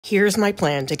Here's my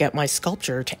plan to get my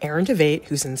sculpture to Tveit,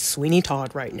 who's in Sweeney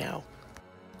Todd right now.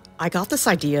 I got this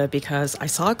idea because I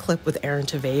saw a clip with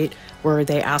Tveit where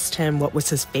they asked him what was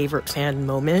his favorite fan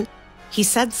moment. He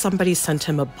said somebody sent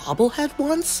him a bobblehead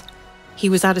once. He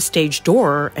was at a stage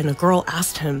door and a girl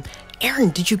asked him, "Aaron,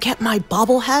 did you get my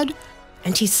bobblehead?"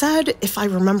 And he said, if I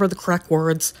remember the correct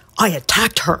words, "I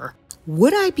attacked her."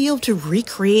 Would I be able to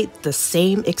recreate the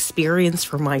same experience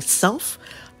for myself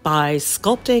by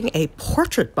sculpting a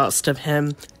portrait bust of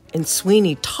him in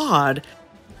Sweeney Todd?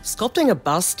 Sculpting a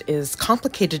bust is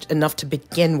complicated enough to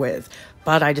begin with,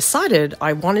 but I decided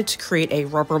I wanted to create a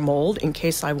rubber mold in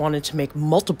case I wanted to make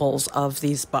multiples of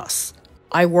these busts.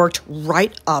 I worked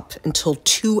right up until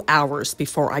 2 hours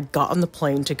before I got on the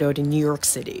plane to go to New York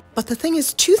City. But the thing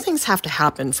is, 2 things have to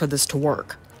happen for this to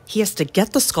work. He has to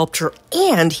get the sculpture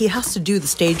and he has to do the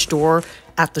stage door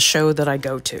at the show that I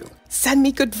go to. Send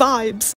me good vibes!